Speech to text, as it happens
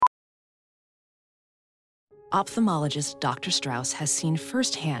Ophthalmologist Dr. Strauss has seen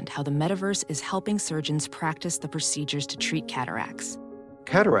firsthand how the metaverse is helping surgeons practice the procedures to treat cataracts.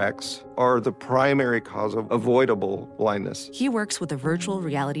 Cataracts are the primary cause of avoidable blindness. He works with a virtual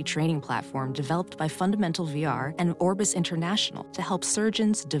reality training platform developed by Fundamental VR and Orbis International to help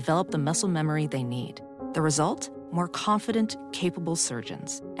surgeons develop the muscle memory they need. The result? More confident, capable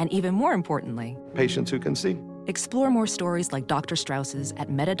surgeons. And even more importantly, Patients who can see. explore more stories like Dr. Strauss's at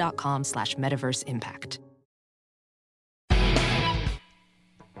meta.com/metaverseimpact.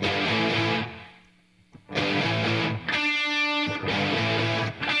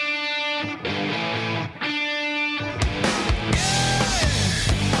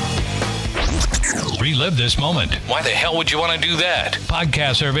 Relive this moment. Why the hell would you want to do that?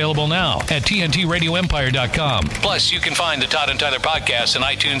 Podcasts are available now at TNTRadioEmpire.com. Plus, you can find the Todd and Tyler podcasts on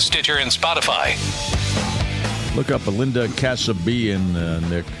iTunes, Stitcher, and Spotify. Look up Linda Kasabian,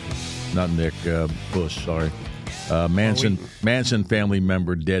 Bush, sorry. Manson family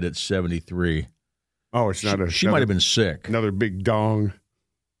member dead at 73. Oh, it's not She might have been sick. Another big dong.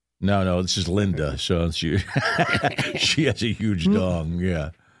 No, this is Linda. So she has a huge dong, yeah.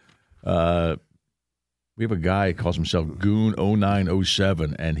 We have a guy who calls himself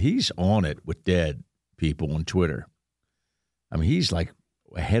Goon0907, and he's on it with dead people on Twitter. I mean, he's like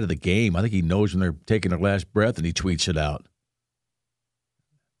ahead of the game. I think he knows when they're taking their last breath, and he tweets it out.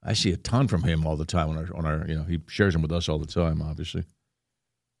 I see a ton from him all the time on our he shares them with us all the time, obviously.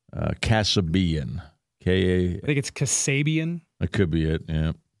 Kasabian. K-A. I think it's Kasabian. That could be it,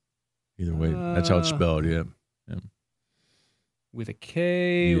 yeah. Either way, that's how it's spelled, yeah. With a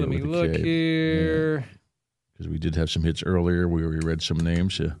K. Yeah, Let me with a look K. here. Because we did have some hits earlier. We already read some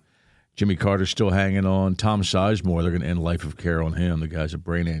names. Jimmy Carter's still hanging on. Tom Sizemore, they're going to end life of care on him. The guy's a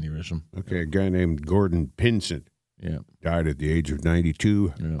brain aneurysm. Okay, a guy named Gordon Pinsent. Yeah. Died at the age of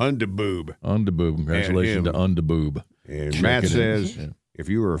 92. Yeah. Underboob. Congratulations to Underboob. And Matt says, if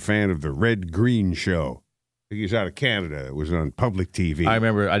you were a fan of the Red Green Show, I think he's out of Canada. It was on public TV. I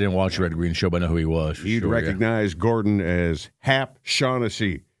remember, I didn't watch the Red Green Show, but I know who he was. You'd recognize Gordon as Hap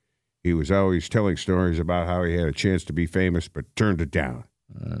Shaughnessy. He was always telling stories about how he had a chance to be famous, but turned it down.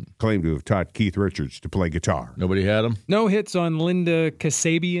 Claimed to have taught Keith Richards to play guitar. Nobody had him? No hits on Linda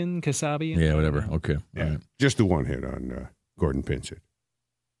Kasabian. Yeah, whatever. Okay. Yeah. All right. Just the one hit on Gordon Pinsent.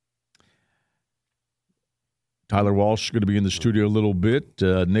 Tyler Walsh is going to be in the studio a little bit.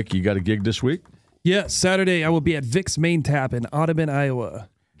 Nick, you got a gig this week? Yeah, Saturday I will be at Vic's Main Tap in Audubon, Iowa.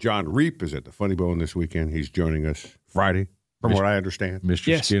 John Reap is at the Funny Bone this weekend. He's joining us Friday, from what I understand.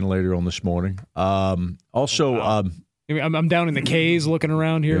 Mr. Skin later on this morning. I'm down in the K's looking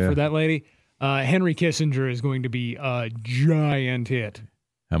around here for that lady. Henry Kissinger is going to be a giant hit.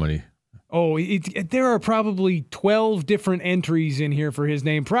 How many? Oh, there are probably 12 different entries in here for his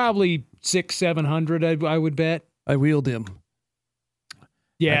name. Probably 600-700, I would bet. I wheeled him.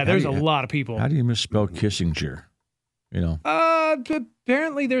 Yeah, there's a lot of people. How do you misspell Kissinger?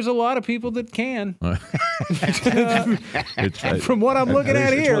 Apparently there's a lot of people that can. It's, From what I'm looking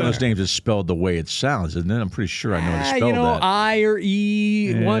at here. It's one of those names that's spelled the way it sounds, isn't it? I'm pretty sure I know how to spell that. I or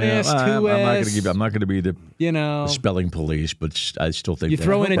E, one S, two S. I'm not going to be the spelling police, but I still think you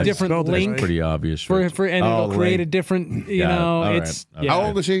throw in a different link. That's pretty obvious. And it'll create a different, How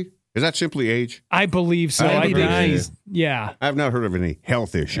old is he? Is that simply age? I believe so. I think he's, I've not heard of any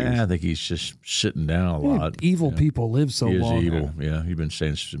health issues. I think he's just sitting down a lot. Evil people live so long. He is evil. Yeah, he's been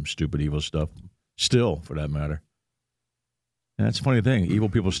saying some stupid evil stuff. Still, for that matter. And that's a funny thing. Evil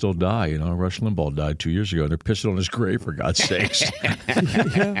people still die. Rush Limbaugh died 2 years ago, and they're pissing on his grave, for God's sakes.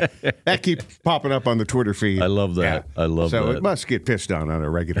 That keeps popping up on the Twitter feed. I love that. Yeah. I love that. So it must get pissed on a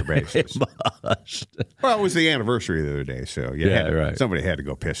regular basis. It must. Well, it was the anniversary the other day, so right. Somebody had to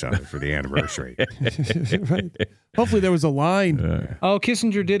go piss on it for the anniversary. Right. Hopefully there was a line.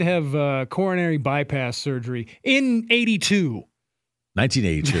 Kissinger did have coronary bypass surgery in 82.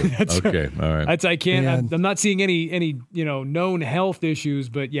 1982. Okay, all right. I'm not seeing any known health issues,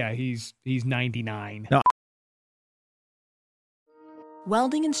 but yeah, he's 99. No.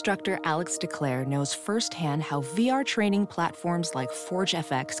 Welding instructor Alex DeClaire knows firsthand how VR training platforms like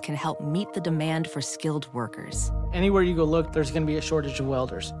ForgeFX can help meet the demand for skilled workers. Anywhere you go look, there's going to be a shortage of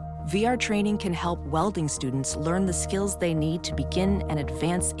welders. VR training can help welding students learn the skills they need to begin and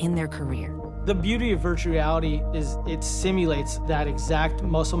advance in their career. The beauty of virtual reality is it simulates that exact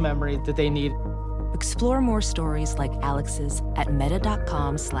muscle memory that they need. Explore more stories like Alex's at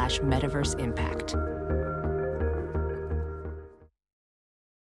meta.com/metaverseimpact.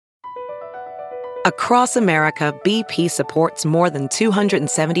 Across America, BP supports more than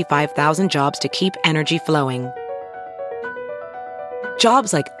 275,000 jobs to keep energy flowing.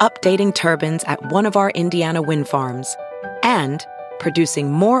 Jobs like updating turbines at one of our Indiana wind farms and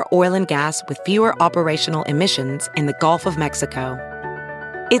producing more oil and gas with fewer operational emissions in the Gulf of Mexico.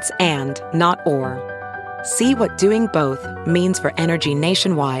 It's and, not or. See what doing both means for energy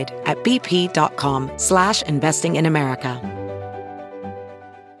nationwide at bp.com/investing in America.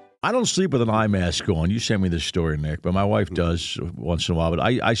 I don't sleep with an eye mask on. You sent me this story, Nick, but my wife does once in a while. But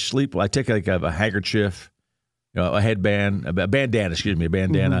I sleep. I take like a handkerchief, a headband, a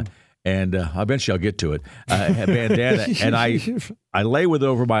bandana. And eventually I'll get to it. A bandana, and I lay with it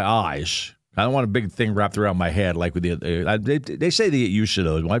over my eyes. I don't want a big thing wrapped around my head like with the. They say they get used to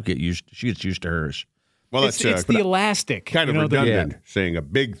those. My wife she gets used to hers. Well, it's the elastic. Kind of redundant, saying a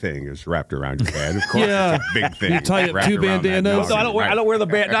big thing is wrapped around your head. Of course, it's a big thing. You tie up 2 bandanas. No, I don't wear the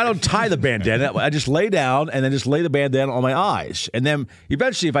bandana. I don't tie the bandana. I just lay down and then just lay the bandana on my eyes. And then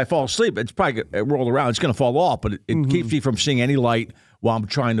eventually, if I fall asleep, it's probably rolled around. It's going to fall off, but it keeps me from seeing any light while I'm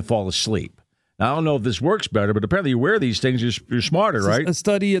trying to fall asleep. Now, I don't know if this works better, but apparently you wear these things, you're smarter, right? A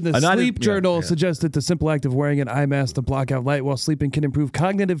study in the Sleep Journal suggests that the simple act of wearing an eye mask to block out light while sleeping can improve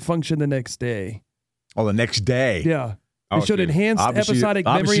cognitive function the next day. Oh, the next day. Yeah. It showed enhanced episodic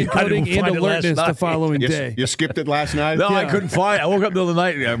memory encoding and alertness the following day. You skipped it last night? No, I couldn't find it. I woke up in the middle of the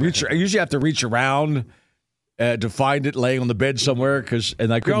night. I usually have to reach around to find it laying on the bed somewhere,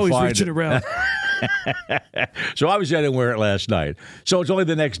 and I couldn't find it. You're always reaching around. So obviously I didn't wear it last night. So it's only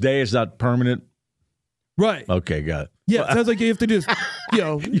the next day. It's not permanent. Right. Okay, got it. Yeah, it sounds like you have to just,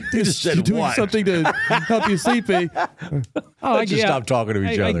 do something to help you sleeping. Let's just stop talking to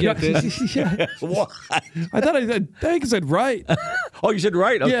each other. I get this. What? I think I said right. Oh, you said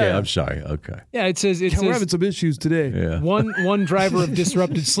right? Okay, Yeah. I'm sorry. Okay. Yeah, it says We're having some issues today. Yeah. one driver of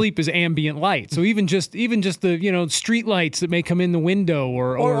disrupted sleep is ambient light. So even just the street lights that may come in the window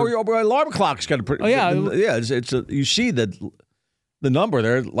or your alarm clock's got to. Oh yeah, you see that. The number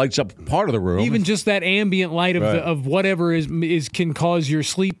there lights up part of the room. Even just that ambient light of whatever is can cause your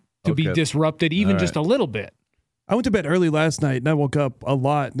sleep to be disrupted, even just a little bit. I went to bed early last night and I woke up a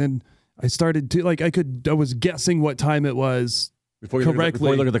lot, and then I started to I was guessing what time it was correctly. Before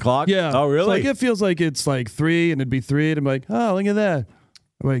you look at the clock? Yeah. Oh, really? So it feels like it's like 3 and it'd be 3 and I'm like, oh, look at that.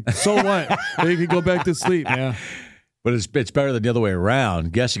 I'm like, so what? Then you can go back to sleep. Yeah. But it's better than the other way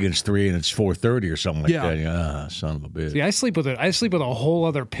around. Guessing it's 3 and it's 4:30 or something like that. Son of a bitch. See, I sleep with a whole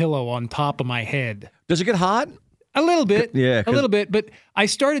other pillow on top of my head. Does it get hot? A little bit. Yeah. A little bit. But I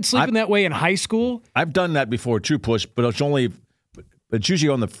started sleeping that way in high school. I've done that before too, Puss, but it's usually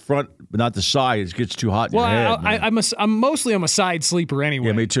on the front, but not the side. It gets too hot in your head. I'm a side sleeper anyway.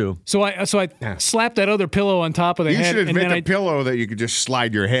 Yeah, me too. So I slap that other pillow on top of the head. You should invent a pillow that you could just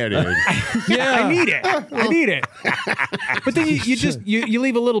slide your head in. Yeah, I need it. But then you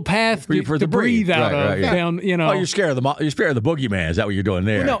leave a little path to breathe out of down. Oh, you're scared of the boogeyman. Is that what you're doing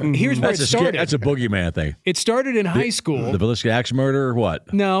there? No, here's where it started. That's a boogeyman thing. It started in high school. The Villisca axe murder or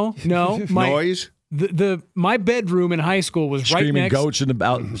what? No. Noise. My bedroom in high school was Screaming right next. Goats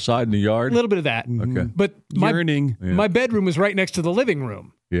outside in the yard. A little bit of that. Okay. But my bedroom was right next to the living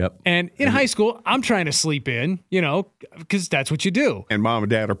room. Yep. And in high school, I'm trying to sleep in, because that's what you do. And mom and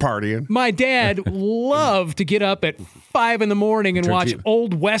dad are partying. My dad loved to get up at 5 a.m. and watch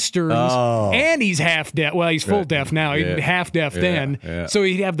old westerns. Oh. And he's half deaf. Well, he's full deaf now. He'd be half deaf then. Yeah. So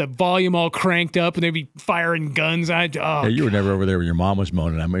he'd have the volume all cranked up, and they'd be firing guns. Hey, you were never over there when your mom was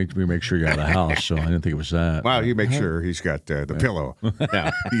moaning. I made me make sure you're out of the house, so I didn't think it was that. Well, you make sure he's got the pillow.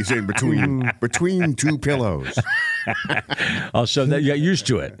 Yeah, he's in between two pillows. Oh, so that you got used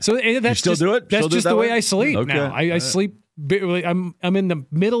to it. So that's still do it? That's Still do just it that the way way? I sleep Okay. now. I sleep. I'm in the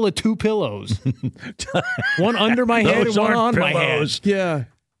middle of 2 pillows, one under my head and Those one aren't on my head. pillows. Yeah.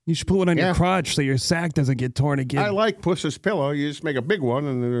 You should put one on your crotch so your sack doesn't get torn again. I like Puss's pillow. You just make a big one,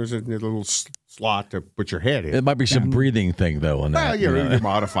 and then there's a little slot to put your head in. It might be some breathing thing, though. In Well, that, you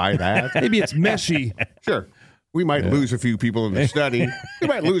modify that. Maybe it's meshy. Sure. We might lose a few people in the study. We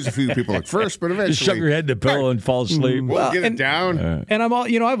might lose a few people at first, but eventually Just shove your head in the pillow and fall asleep. we'll get it down. And I'm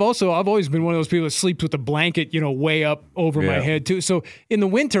I've always been one of those people that sleeps with the blanket, way up over my head too. So in the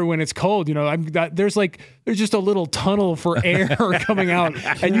winter when it's cold, there's just a little tunnel for air coming out,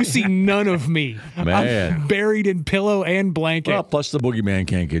 and you see none of me. Man. I'm buried in pillow and blanket. Well, plus the boogeyman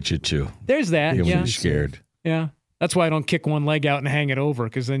can't get you too. There's that. When Yeah. you're scared. Yeah. That's why I don't kick one leg out and hang it over,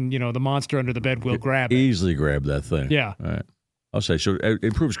 because then, the monster under the bed will grab it. Easily grab that thing. Yeah. All right. I'll say, so it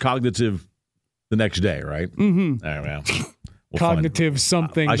improves cognitive the next day, right? Mm-hmm. All right, well, Cognitive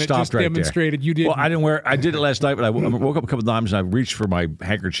something I that stopped just right demonstrated there. you didn't. Well, I did it last night, but I woke up a couple times and I reached for my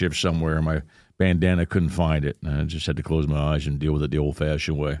handkerchief somewhere and my bandana, couldn't find it. And I just had to close my eyes and deal with it the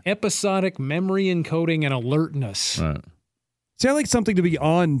old-fashioned way. Episodic memory encoding and alertness. Right. See, I like something to be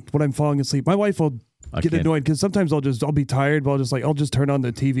on when I'm falling asleep. My wife will get annoyed because sometimes I'll be tired, but I'll just turn on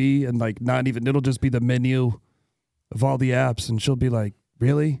the TV and like it'll just be the menu of all the apps, and she'll be like,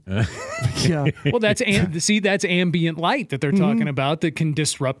 "Really?" Yeah. Well, that's ambient light that they're talking about that can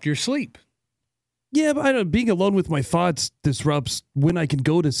disrupt your sleep. Yeah, but being alone with my thoughts disrupts when I can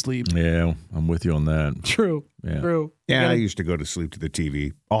go to sleep. Yeah, I'm with you on that. True. Yeah. True. Yeah, I used to go to sleep to the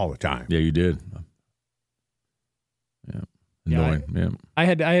TV all the time. Yeah, you did. Yeah. Annoying. Yeah. I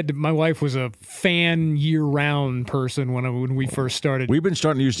had my wife was a fan year-round person when we first started. We've been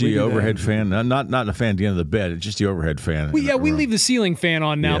starting to use the overhead fan. Not a fan at the end of the bed. It's just the overhead fan. We leave the ceiling fan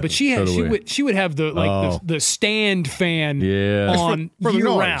on now, but she would have the stand fan on for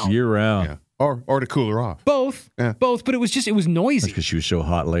year-round. Year-round. Yeah. Or to cool her off. Both, but it was noisy. That's because she was so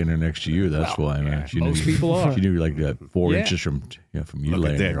hot laying there next to you. That's why, man. Most people are. She knew like that 4 inches from you Look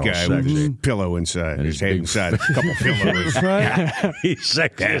laying at that there. guy all with sexy. his pillow inside, And his his head big inside a couple pillows. He's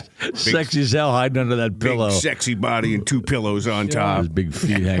sexy as hell hiding under that pillow. Big sexy body and 2 pillows on top. His big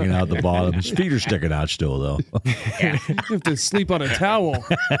feet hanging out the bottom. His feet are sticking out still, though. You have to sleep on a towel.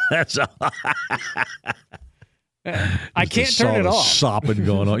 That's all. I can't turn it off. Sopping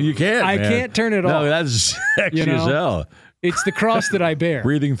going on. You can't. I can't turn it off. No, that's sexy as hell. It's the cross that I bear.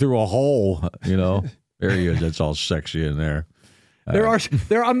 Breathing through a hole, There he is. That's all sexy in there.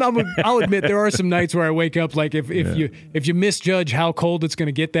 I'll admit there are some nights where I wake up like if you misjudge how cold it's going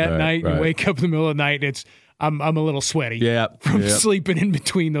to get that night, you wake up in the middle of the night. I'm a little sweaty. From sleeping in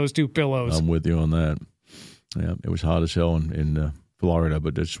between those 2 pillows. I'm with you on that. Yeah, it was hot as hell in Florida,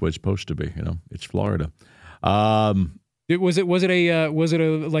 but that's what it's supposed to be. It's Florida. Was it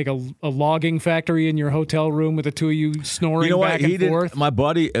a logging factory in your hotel room with the 2 of you snoring back and forth? My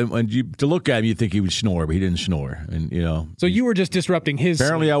buddy, and to look at him, you think he would snore, but he didn't snore, and So you were just disrupting his.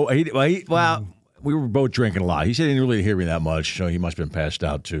 Apparently, we were both drinking a lot. He said he didn't really hear me that much, so he must have been passed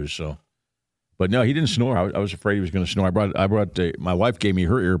out too. So, but no, he didn't snore. I was afraid he was going to snore. I brought my wife gave me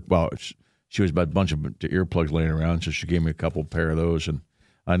her ear. Well, she was about a bunch of earplugs laying around, so she gave me a couple pair of those and.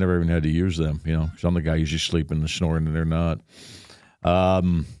 I never even had to use them, because I'm the guy usually sleeping and snoring, and they're not.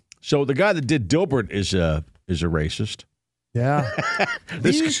 So the guy that did Dilbert is a racist. Yeah.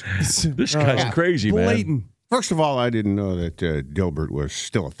 This guy's crazy, blatant. Man. First of all, I didn't know that Dilbert was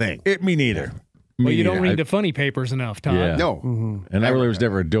still a thing. Me neither. Well, you don't read the funny papers enough, Todd. Yeah. No. Mm-hmm. And I really was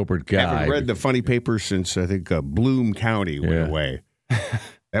never a Dilbert guy. I haven't read the funny papers since, I think, Bloom County went away.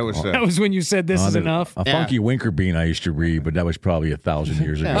 That was when you said this is enough. A funky Winker Bean I used to read, but that was probably 1,000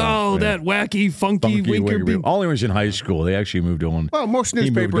 years ago. Oh, that wacky, funky Winker Bean. Only was in high school. They actually moved on. Well, most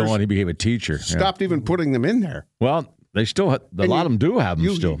newspapers he moved on. He became a teacher. Stopped even putting them in there. Well, they still a lot of them do have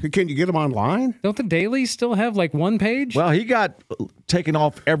them still. Can you get them online? Don't the dailies still have like one page? Well, he got taken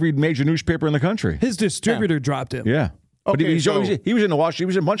off every major newspaper in the country. His distributor dropped him. Yeah. But he was in the Washington. He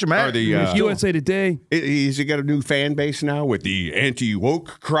was in a bunch of magazines. USA Today. Has he got a new fan base now with the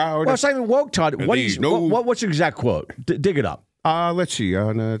anti-woke crowd? Well, it's not even woke, Todd. What's the exact quote? Dig it up. Let's see.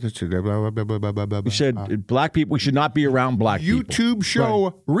 He said, black people, we should not be around black people. YouTube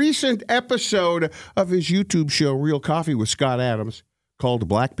show, recent episode of his YouTube show, Real Coffee with Scott Adams, called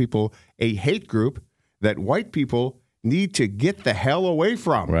Black People a Hate Group that white people need to get the hell away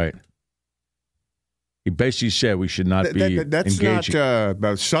from. Right. He basically said we should not be that's engaging.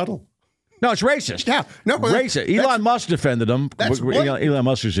 Not subtle. No, it's racist. Yeah, no, racist. Elon Musk defended him. Elon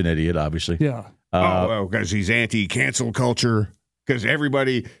Musk is an idiot, obviously. Yeah. Because he's anti-cancel culture. Because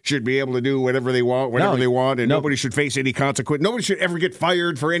everybody should be able to do whatever they want, whenever they want, and nobody should face any consequence. Nobody should ever get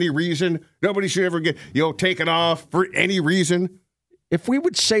fired for any reason. Nobody should ever get taken off for any reason. If we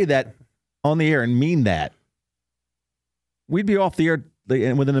would say that on the air and mean that, we'd be off the air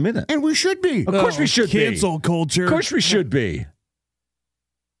within a minute. And we should be. Of course we should be. Cancel culture. Of course we should be.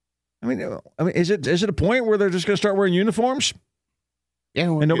 I mean, is it a point where they're just going to start wearing uniforms? Yeah,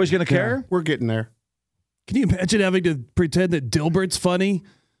 and nobody's going to care? Yeah, we're getting there. Can you imagine having to pretend that Dilbert's funny?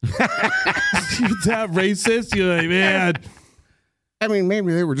 That racist? You're like, man. I mean,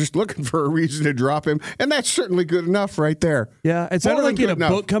 maybe they were just looking for a reason to drop him, and that's certainly good enough right there. Yeah, it sounded like he had a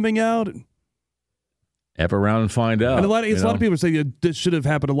book coming out. F around and find out. And a lot of people are saying that this should have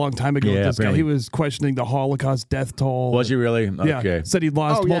happened a long time ago. Yeah, this guy, he was questioning the Holocaust death toll. Was he really? Yeah, okay. said he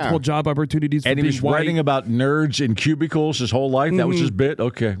lost multiple job opportunities. And he was writing about nerds in cubicles his whole life. That was his bit.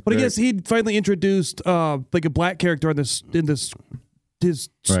 Okay, but I guess he finally introduced like a black character in this his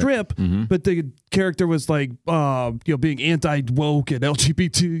strip, but the character was like being anti-woke and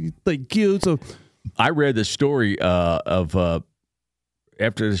LGBT like cute. So I read the story of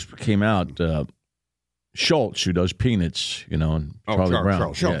after this came out. Schultz, who does Peanuts, and Charlie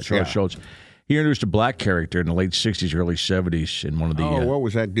Brown. Charles Schultz. Schultz. He introduced a black character in the late 60s, early 70s in one of the... what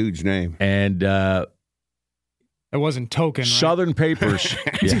was that dude's name? And... it wasn't Token, right? Southern Papers.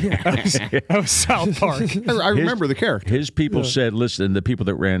 That was South Park. I remember the character. His people said, listen, the people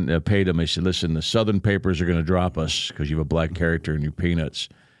that paid him, they said, listen, the Southern Papers are going to drop us because you have a black character in your Peanuts.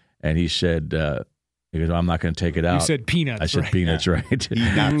 And he said, he goes, I'm not going to take it out. You said Peanuts, I said right? Peanuts, right?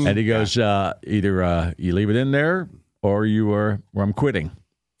 And he goes, either you leave it in there or I'm quitting.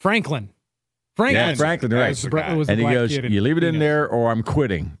 Franklin. Yeah, Franklin, right. And he goes, you leave it in there or I'm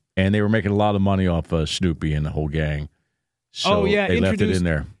quitting. And they were making a lot of money off Snoopy and the whole gang. So they left it in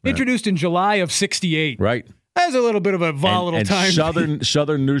there. Introduced in July of 68. Right. That was a little bit of a volatile time.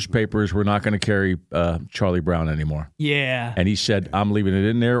 Southern newspapers were not going to carry Charlie Brown anymore. Yeah. And he said, I'm leaving it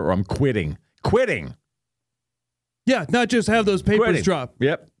in there or I'm quitting. Quitting. Yeah, not just have those papers drop.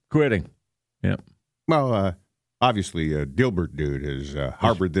 Yep, quitting. Yep. Well, obviously, Dilbert dude has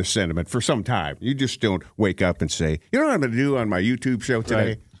harbored this sentiment for some time. You just don't wake up and say, you know what I'm going to do on my YouTube show today?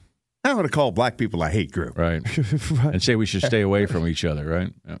 Right. I'm going to call black people a hate group. Right. And say we should stay away from each other,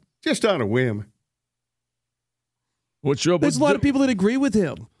 right? Yeah. Just on a whim. There's a lot of people that agree with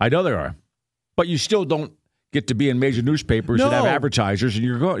him. I know there are. But you still don't get to be in major newspapers that have advertisers, and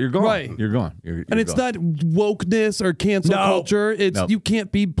you're gone. Right. You're gone. And it's not wokeness or cancel culture. It's you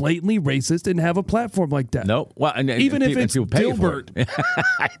can't be blatantly racist and have a platform like that. No. Well, even if it's Dilbert.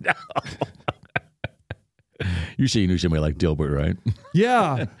 I know. You knew somebody like Dilbert, right?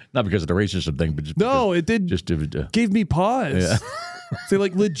 Yeah. Not because of the racism thing, but just it did. Just gave me pause. Yeah. They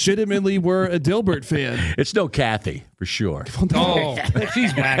legitimately were a Dilbert fan. It's no Kathy for sure. Oh,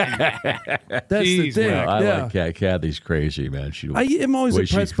 she's wacky. That's the thing. I like Kathy's crazy, man. I am always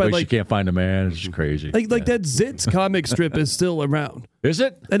impressed by she can't find a man. It's just crazy. Like that Zitz comic strip is still around. Is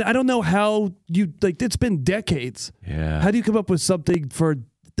it? And I don't know how you it's been decades. Yeah. How do you come up with something for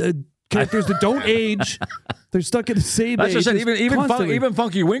characters that don't age? They're stuck in the same age. That's what I said. Even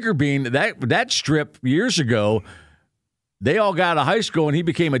Funky Winkerbean, that strip years ago. They all got out of high school, and he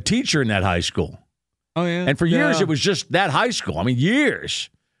became a teacher in that high school. Oh, yeah? And for years, it was just that high school. I mean,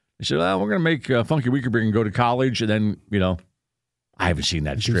 years. They said, well, we're going to make Funky Winkerbean go to college, and then, I haven't seen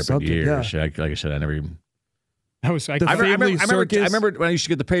that strip in years. Yeah. Like I said, I never even... I remember when I used to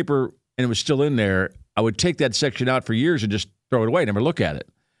get the paper, and it was still in there, I would take that section out for years and just throw it away, never look at it.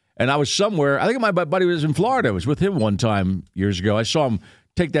 And I was somewhere, I think my buddy was in Florida. I was with him one time years ago. I saw him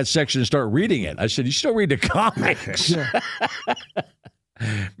take that section and start reading it. I said, you still read the comics?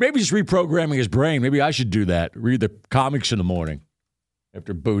 Maybe he's reprogramming his brain. Maybe I should do that. Read the comics in the morning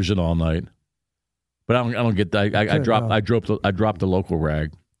after boozing all night. But I don't get that. I dropped the local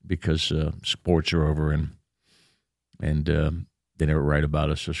rag because sports are over and they never write about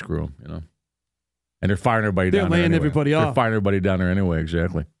us, so screw them, And they're firing everybody down there. They're laying everybody off. They're firing everybody down there anyway,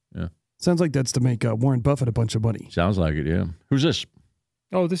 exactly. Yeah. Sounds like that's to make Warren Buffett a bunch of money. Sounds like it, yeah. Who's this?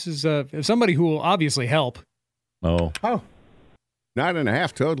 Oh, this is somebody who will obviously help. Oh.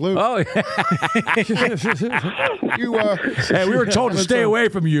 9.5 Toad Luke. Oh, yeah. Hey, we were told to stay away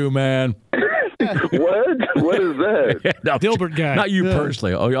from you, man. What is that? No, Dilbert guy. Not you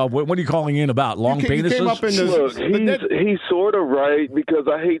personally. Oh, what are you calling in about? Long penises? Look, he's sort of right because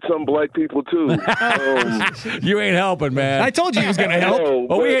I hate some black people too. You ain't helping, man. I told you he was going to help.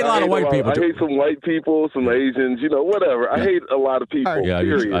 We hate a lot of white people too. I hate some white people, some Asians, whatever. I hate a lot of people. Yeah,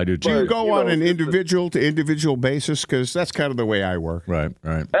 I do too. Do you go on an individual to individual basis? Because that's kind of the way I work. Right.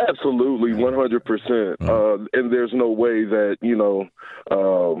 Absolutely, 100%. And there's no way that,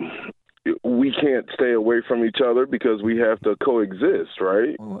 we can't stay away from each other because we have to coexist,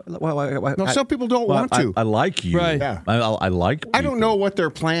 right? No, some people don't want to. I like you. Right. Yeah. I like people. I don't know what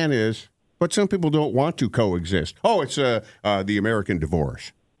their plan is, but some people don't want to coexist. Oh, it's the American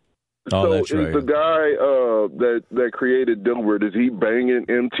divorce. Oh, so that's right. Is the guy that created Dilbert, is he banging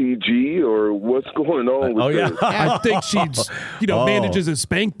MTG or what's going on with this? I think she's, manages a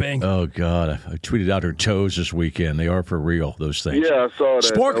spank bang. Oh, God. I tweeted out her toes this weekend. They are for real, those things. Yeah, I saw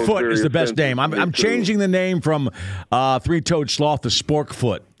that. Sporkfoot is the best name. I'm changing the name from Three-Toed Sloth to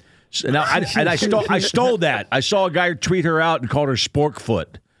Sporkfoot. Now, I stole that. I saw a guy tweet her out and called her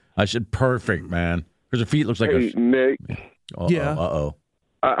Sporkfoot. I said, perfect, man. Because her feet looks like Nick. Yeah. Uh-oh.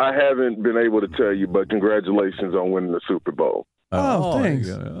 I haven't been able to tell you, but congratulations on winning the Super Bowl. Oh, thanks.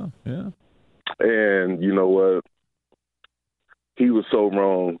 Yeah. And you know what? He was so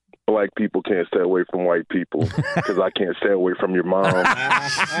wrong. Black people can't stay away from white people because I can't stay away from your mom.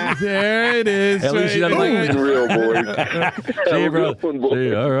 There it is. At least you don't like real, boys. See, bro.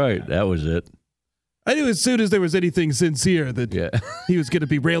 See, all right. That was it. I knew as soon as there was anything sincere that he was going to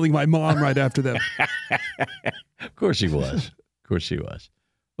be railing my mom right after that. Of course he was.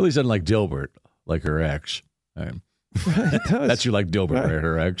 Well, he doesn't like Dilbert. like her ex. That's you like Dilbert, right?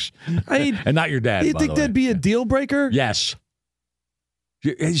 Her ex. And not your dad, You think that'd be a deal breaker? Yes.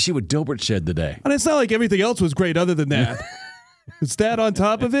 You see what Dilbert said today. And it's not like everything else was great other than that. It's that on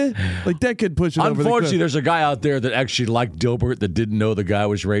top of it? Like, that could push it over the cliff. Unfortunately, there's a guy out there that actually liked Dilbert that didn't know the guy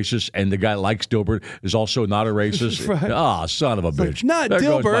was racist, and the guy likes Dilbert is also not a racist. Right. Oh, son of a bitch. Like, not there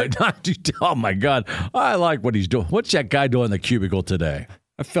Dilbert. Oh, my God. I like what he's doing. What's that guy doing in the cubicle today?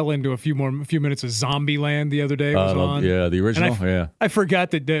 I fell into a few minutes of Zombieland the other day. It was on. Yeah, the original. I forgot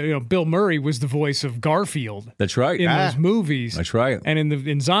that Bill Murray was the voice of Garfield. That's right. In those movies. That's right. And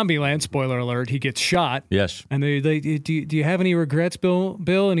in Zombieland, spoiler alert, he gets shot. Yes. And they do you have any regrets, Bill?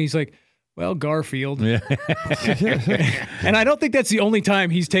 And he's like, well, Garfield. Yeah. And I don't think that's the only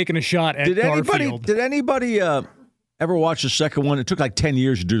time he's taken a shot at Garfield. Did anybody ever watch the second one? It took like 10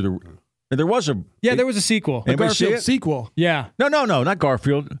 years to do the. There was a sequel. A Garfield sequel. Yeah. No, not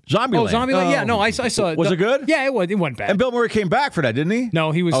Garfield. Zombieland. Oh, Zombieland. Yeah, no, I saw it. Was it good? Yeah, it wasn't bad. And Bill Murray came back for that, didn't he?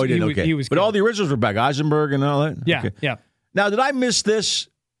 No, he was. Oh, he didn't. He was. But all the originals were back. Eisenberg and all that. Yeah, okay. yeah. Now, did I miss this?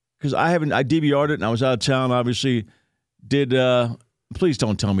 Because I DVR'd it and I was out of town. Obviously, please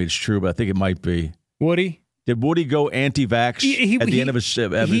don't tell me it's true, but I think it might be. Woody. Did Woody go anti-vax at the end of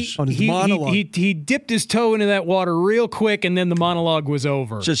his monologue? He dipped his toe into that water real quick, and then the monologue was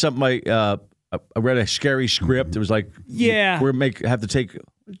over. It's just something I read a scary script. It was like, have to take.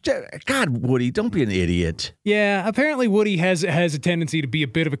 God, Woody, don't be an idiot. Yeah, apparently Woody has a tendency to be a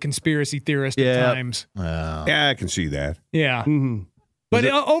bit of a conspiracy theorist at times. Yeah, I can see that. Yeah. Mm-hmm. But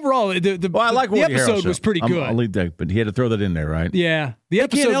overall, I like the episode Harrelson. was pretty good. I'll leave that, but he had to throw that in there, right? Yeah, the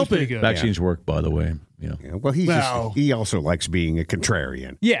episode was pretty good. Vaccines work, by the way. Yeah, well, he also likes being a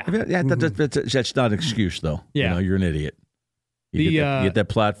contrarian. Yeah, that's not an excuse, though. Yeah, you're an idiot. You get that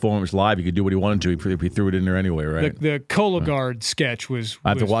platform. It was live. You could do what he wanted to. He threw it in there anyway, right? The Cologuard sketch was. I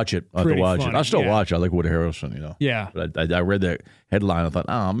have to watch it. I'll still watch it. I like Woody Harrelson, Yeah. But I read that headline. I thought,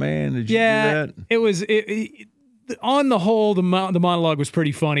 oh man, did you do that? It was. On the whole, the monologue was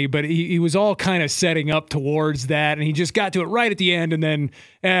pretty funny, but he was all kind of setting up towards that, and he just got to it right at the end, and then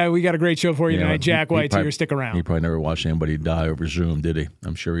we got a great show for you tonight. Jack White's here. Stick around. He probably never watched anybody die over Zoom, did he?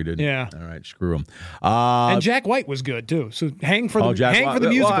 I'm sure he didn't. Yeah. All right, screw him. And Jack White was good too. So hang for the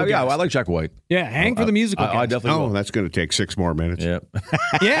musical. Well, yeah, I like Jack White. Yeah, hang for the musical. I definitely. Oh, that's going to take 6 more minutes. Yeah.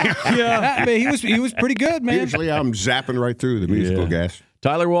 yeah. He was pretty good, man. Usually, I'm zapping right through the musical guests.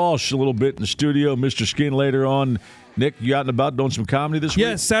 Tyler Walsh, a little bit in the studio. Mr. Skin later on. Nick, you out and about doing some comedy this week?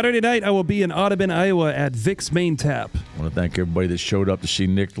 Yes, Saturday night I will be in Audubon, Iowa at Vic's Main Tap. I want to thank everybody that showed up to see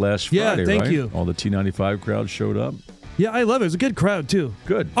Nick last Friday. Yeah, thank right? you. All the T95 crowd showed up. Yeah, I love it. It was a good crowd, too.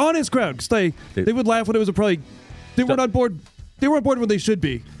 Good. Honest crowd, because they would laugh when it was they weren't on board. They weren't on board when they should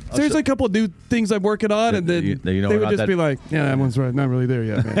be. So there's a couple of new things I'm working on, and then they would just be like, yeah, that one's right. Not really there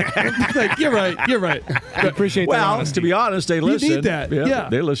yet, man. Like, you're right. I appreciate that. Well, to be honest, they listen. You need that. Yeah.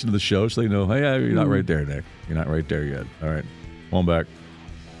 They listen to the show, so they know, hey, you're not right there, Nick. You're not right there yet. All right. On back.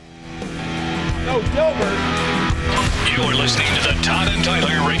 No, Dilbert. You're listening to the Todd and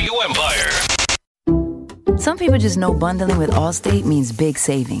Tyler Radio Empire. Some people just know bundling with Allstate means big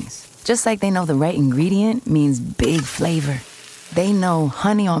savings. Just like they know the right ingredient means big flavor. They know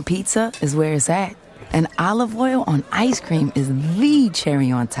honey on pizza is where it's at. And olive oil on ice cream is the cherry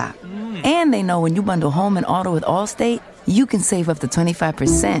on top. And they know when you bundle home and auto with Allstate, you can save up to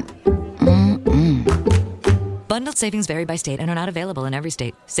 25%. Bundled savings vary by state and are not available in every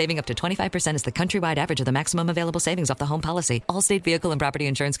state. Saving up to 25% is the countrywide average of the maximum available savings off the home policy. Allstate Vehicle and Property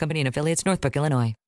Insurance Company and affiliates, Northbrook, Illinois.